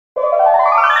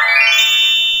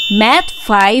Math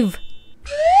 5,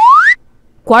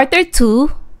 Quarter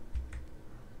 2,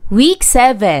 Week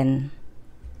 7,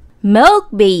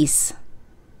 Melc-Based.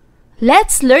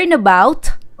 Let's learn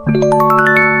about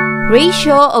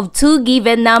ratio of two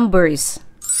given numbers.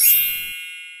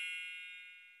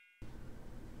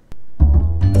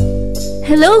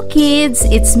 Hello kids,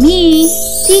 it's me,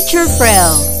 Teacher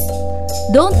Frel.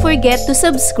 Don't forget to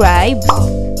subscribe,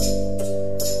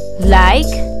 like,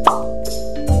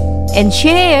 and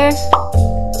share,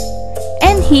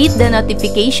 and hit the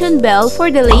notification bell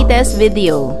for the latest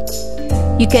video.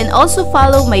 You can also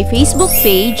follow my Facebook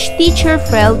page, Teacher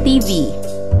Frel TV.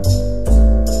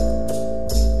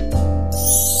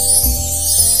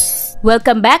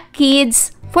 Welcome back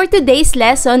kids! For today's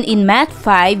lesson in Math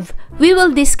 5, we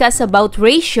will discuss about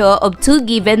ratio of two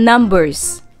given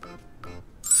numbers.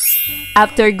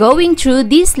 After going through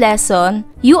this lesson,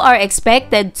 you are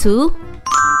expected to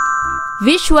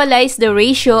visualize the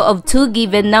ratio of two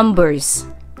given numbers.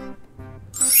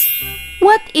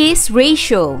 What is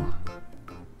ratio?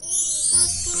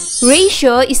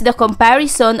 Ratio is the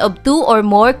comparison of two or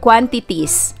more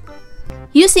quantities.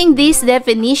 Using this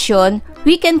definition,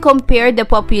 we can compare the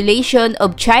population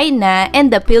of China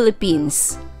and the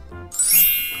Philippines.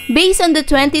 Based on the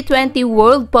 2020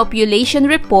 World Population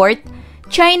Report,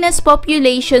 China's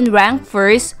population ranked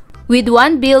first with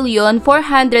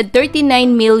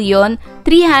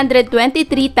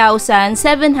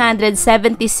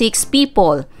 1,439,323,776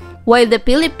 people, while the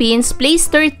Philippines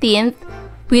placed 13th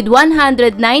with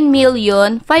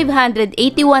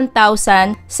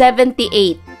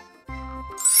 109,581,078.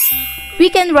 We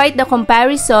can write the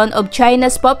comparison of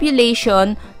China's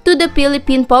population to the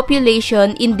Philippine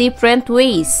population in different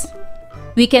ways.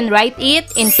 We can write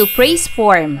it into phrase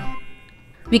form.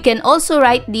 We can also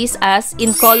write this as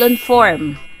in column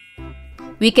form.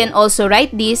 We can also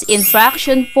write this in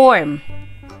fraction form.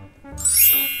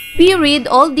 We read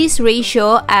all this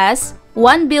ratio as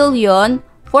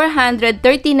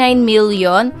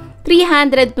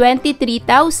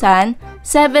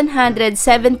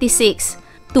 1,439,323,776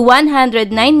 to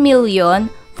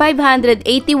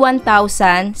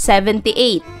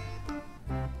 109,581,078.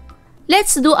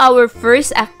 Let's do our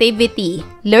first activity,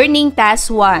 learning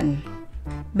task 1.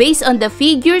 Based on the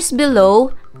figures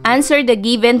below, answer the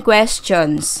given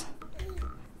questions.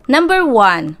 Number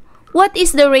 1. What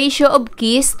is the ratio of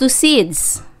keys to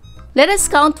seeds? Let us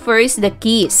count first the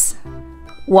keys.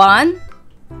 1,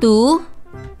 2,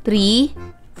 3,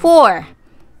 4.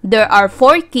 There are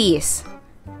 4 keys.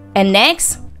 And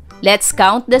next, let's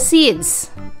count the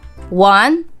seeds.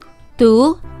 1,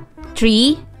 2,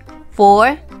 3,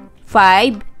 4,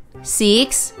 5,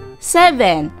 6,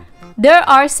 7. There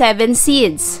are 7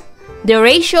 seeds. The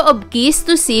ratio of keys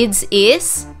to seeds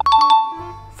is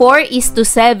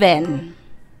 4:7.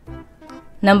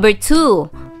 Number 2.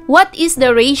 What is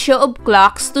the ratio of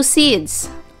clocks to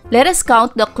seeds? Let us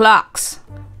count the clocks.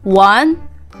 1,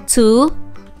 2,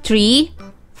 3,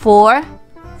 4,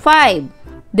 5.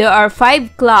 There are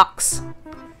 5 clocks.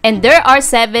 And there are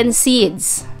 7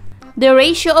 seeds. The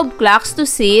ratio of clocks to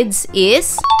seeds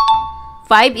is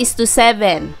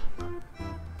 5:7.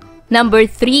 Number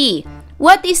 3.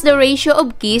 What is the ratio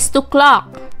of keys to clock?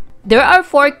 There are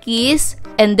 4 keys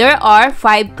and there are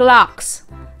 5 clocks.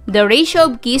 The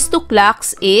ratio of keys to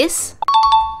clocks is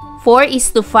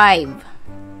 4:5.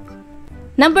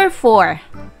 Number 4.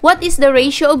 What is the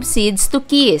ratio of seeds to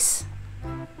keys?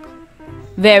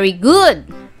 Very good!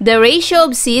 The ratio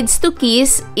of seeds to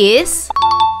keys is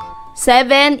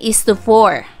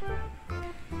 7:4.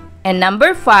 And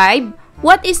number 5.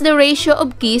 What is the ratio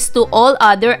of keys to all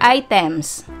other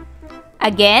items?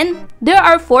 Again, there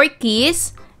are 4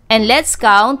 keys, and let's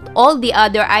count all the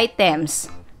other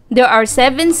items. There are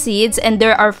 7 seeds and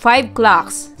there are 5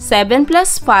 clocks. 7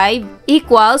 plus 5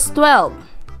 equals 12.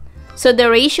 So the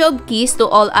ratio of keys to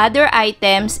all other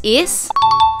items is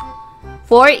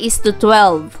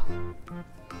 4:12.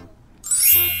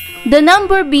 The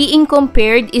number being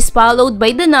compared is followed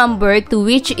by the number to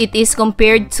which it is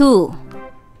compared to.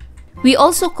 We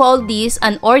also call this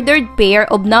an ordered pair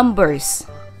of numbers.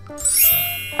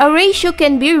 A ratio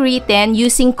can be written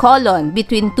using colon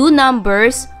between two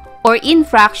numbers or in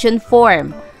fraction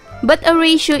form, but a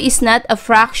ratio is not a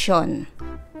fraction.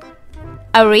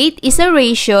 A rate is a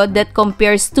ratio that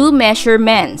compares two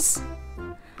measurements.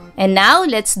 And now,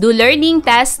 let's do learning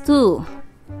task 2.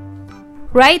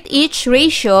 Write each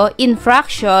ratio in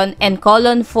fraction and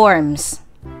colon forms.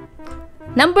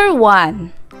 Number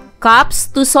 1. Cups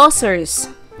to saucers.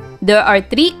 There are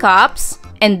 3 cups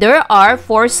and there are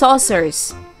 4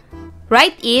 saucers.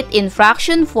 Write it in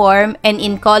fraction form and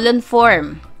in colon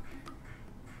form.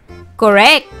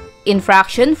 Correct! In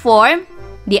fraction form,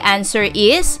 the answer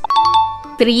is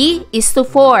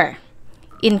 3:4.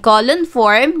 In column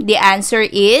form, the answer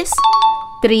is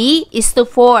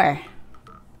 3:4.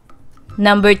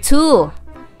 Number 2.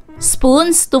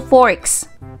 Spoons to forks.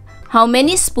 How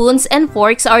many spoons and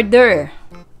forks are there?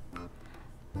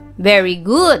 Very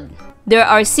good. There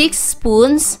are 6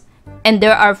 spoons and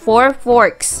there are 4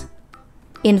 forks.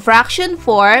 In fraction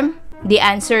form, the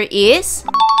answer is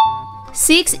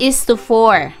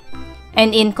 6:4.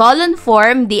 And in column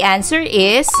form, the answer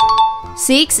is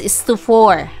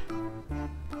 6:4.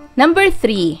 Number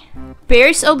 3.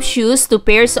 Pairs of shoes to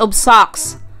pairs of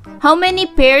socks. How many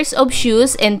pairs of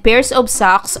shoes and pairs of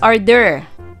socks are there?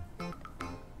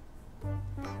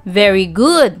 Very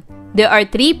good. There are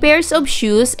 3 pairs of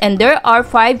shoes and there are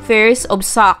 5 pairs of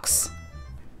socks.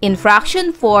 In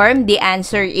fraction form, the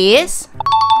answer is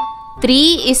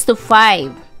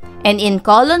 3:5. And in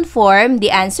column form, the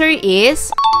answer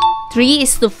is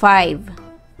 3:5.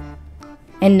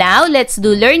 And now, let's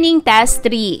do learning task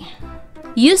 3.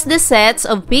 Use the sets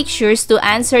of pictures to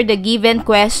answer the given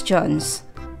questions.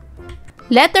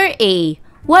 Letter A.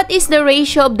 What is the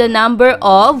ratio of the number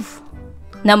of?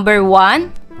 Number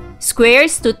 1.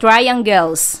 Squares to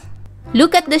triangles.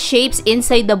 Look at the shapes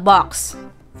inside the box.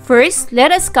 First,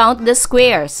 let us count the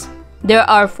squares. There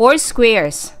are 4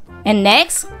 squares. And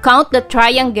next, count the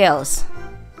triangles.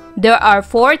 There are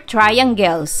 4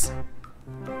 triangles.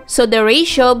 So the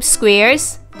ratio of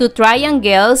squares to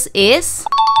triangles is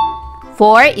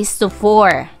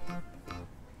 4:4.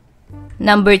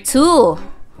 Number 2.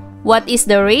 What is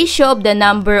the ratio of the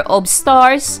number of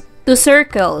stars to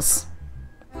circles?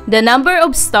 The number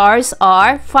of stars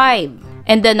are 5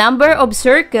 and the number of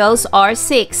circles are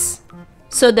 6.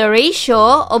 So the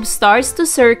ratio of stars to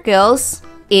circles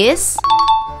is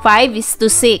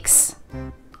 5:6.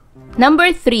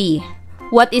 Number 3.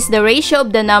 What is the ratio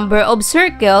of the number of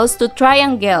circles to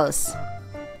triangles?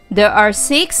 There are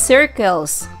 6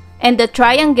 circles and the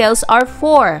triangles are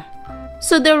 4.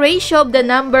 So the ratio of the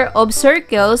number of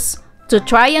circles to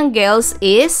triangles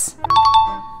is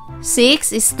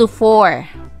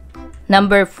 6:4.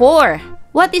 Number 4.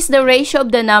 What is the ratio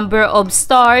of the number of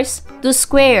stars to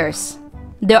squares?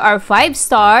 There are 5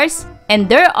 stars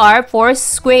and there are 4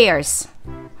 squares.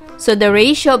 So the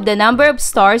ratio of the number of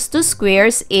stars to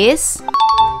squares is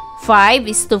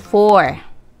 5:4.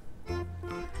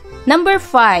 Number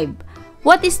 5.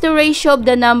 What is the ratio of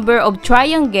the number of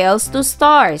triangles to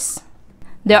stars?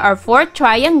 There are 4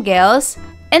 triangles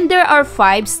and there are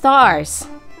 5 stars.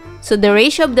 So the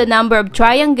ratio of the number of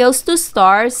triangles to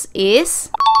stars is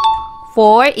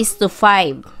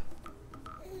 4:5.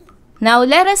 Now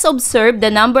let us observe the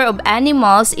number of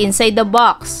animals inside the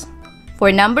box.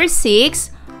 For number 6,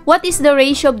 what is the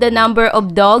ratio of the number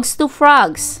of dogs to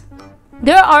frogs?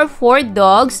 There are 4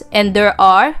 dogs and there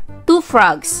are 2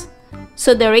 frogs.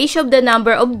 So the ratio of the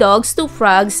number of dogs to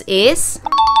frogs is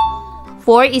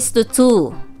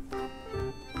 4:2.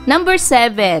 Number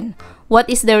 7. What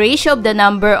is the ratio of the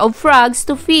number of frogs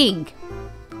to pig?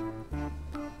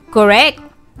 Correct.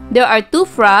 There are 2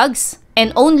 frogs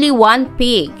and only 1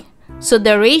 pig. So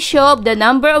the ratio of the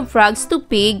number of frogs to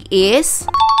pig is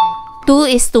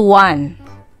 2:1.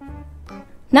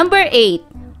 Number 8.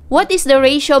 What is the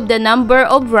ratio of the number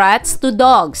of rats to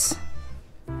dogs?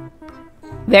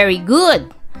 Very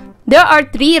good. There are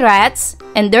 3 rats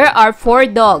and there are 4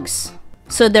 dogs.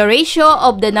 So the ratio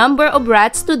of the number of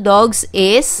rats to dogs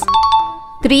is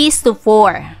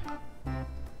 3:4.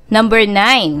 Number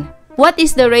 9. What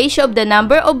is the ratio of the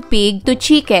number of pig to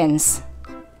chickens?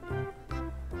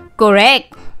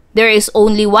 Correct. There is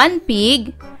only 1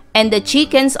 pig and the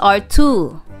chickens are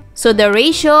 2. So the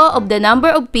ratio of the number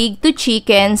of pig to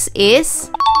chickens is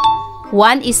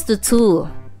 1:2.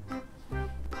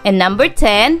 And number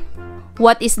 10.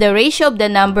 What is the ratio of the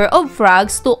number of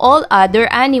frogs to all other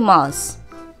animals?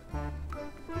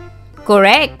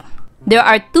 Correct. There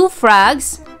are 2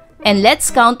 frogs and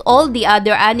let's count all the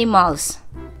other animals.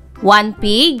 1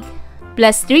 pig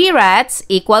plus 3 rats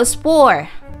equals 4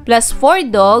 plus 4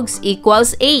 dogs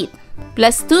equals 8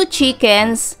 plus 2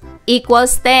 chickens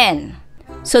equals 10.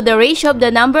 So the ratio of the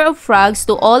number of frogs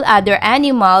to all other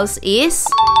animals is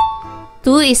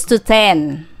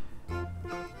 2:10.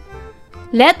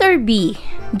 Letter B.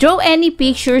 Draw any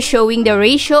picture showing the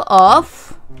ratio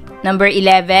of number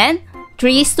 11,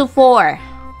 3:4.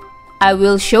 I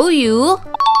will show you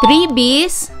 3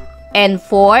 bees and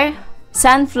 4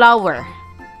 sunflower.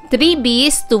 3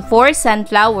 bees to 4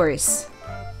 sunflowers.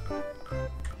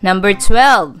 Number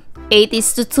 12,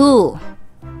 8:2.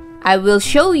 I will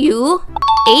show you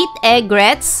 8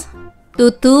 egrets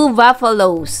to 2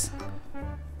 buffaloes.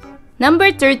 Number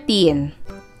 13,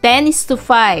 10 is to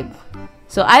 5.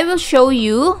 So I will show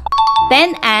you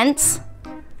 10 ants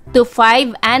to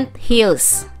 5 ant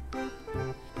hills.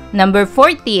 Number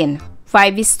 14,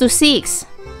 5 is to 6.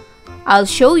 I'll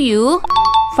show you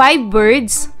 5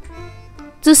 birds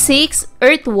to 6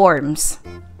 earthworms.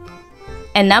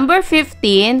 And number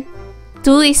 15,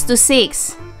 2 is to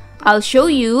 6. I'll show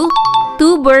you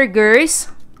 2 burgers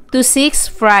to 6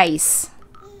 fries.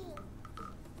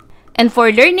 And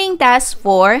for learning task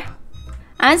 4,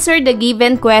 answer the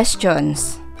given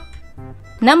questions.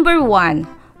 Number 1.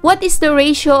 What is the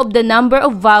ratio of the number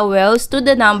of vowels to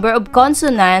the number of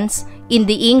consonants in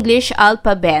the English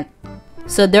alphabet?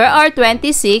 So there are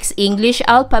 26 English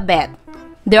alphabet.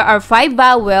 There are 5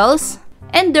 vowels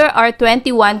and there are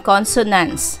 21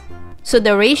 consonants. So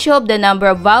the ratio of the number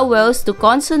of vowels to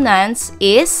consonants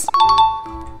is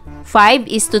 5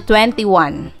 is to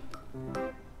 21.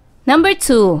 Number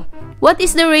 2. What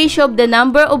is the ratio of the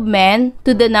number of men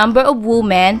to the number of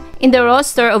women in the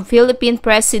roster of Philippine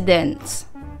presidents?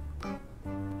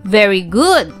 Very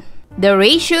good. The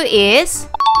ratio is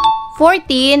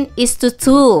 14 is to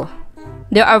 2.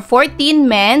 There are 14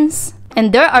 men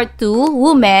and there are 2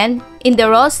 women in the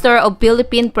roster of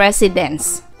Philippine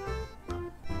presidents.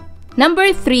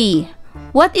 Number 3.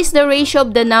 What is the ratio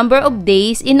of the number of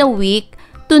days in a week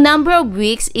to number of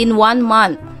weeks in 1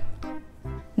 month?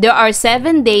 There are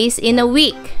 7 days in a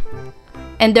week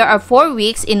and there are 4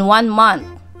 weeks in 1 month.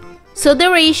 So the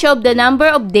ratio of the number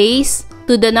of days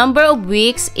to the number of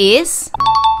weeks is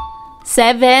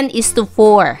 7 is to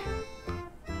 4.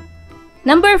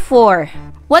 Number 4.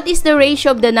 What is the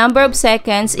ratio of the number of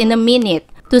seconds in a minute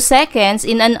to seconds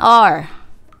in an hour?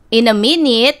 In a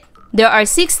minute, there are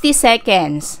 60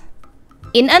 seconds.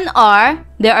 In an hour,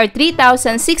 there are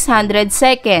 3,600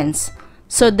 seconds.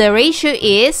 So the ratio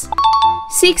is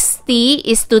 60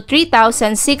 is to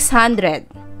 3,600.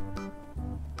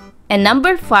 And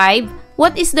number 5,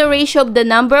 what is the ratio of the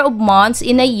number of months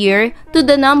in a year to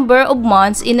the number of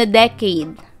months in a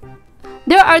decade?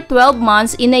 There are 12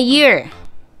 months in a year.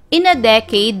 In a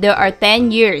decade, there are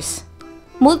 10 years.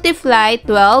 Multiply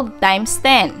 12 times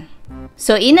 10.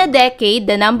 So in a decade,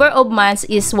 the number of months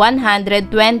is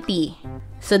 120.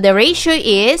 So the ratio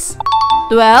is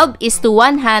 12 is to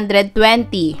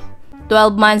 120.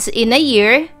 12 months in a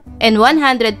year and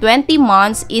 120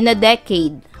 months in a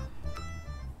decade.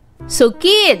 So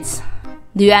kids,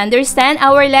 do you understand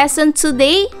our lesson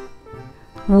today?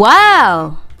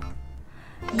 Wow!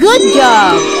 Good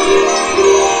job!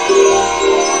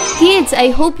 Kids,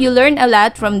 I hope you learned a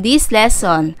lot from this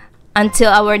lesson.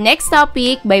 Until our next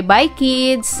topic, bye-bye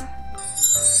kids!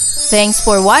 Thanks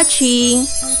for watching!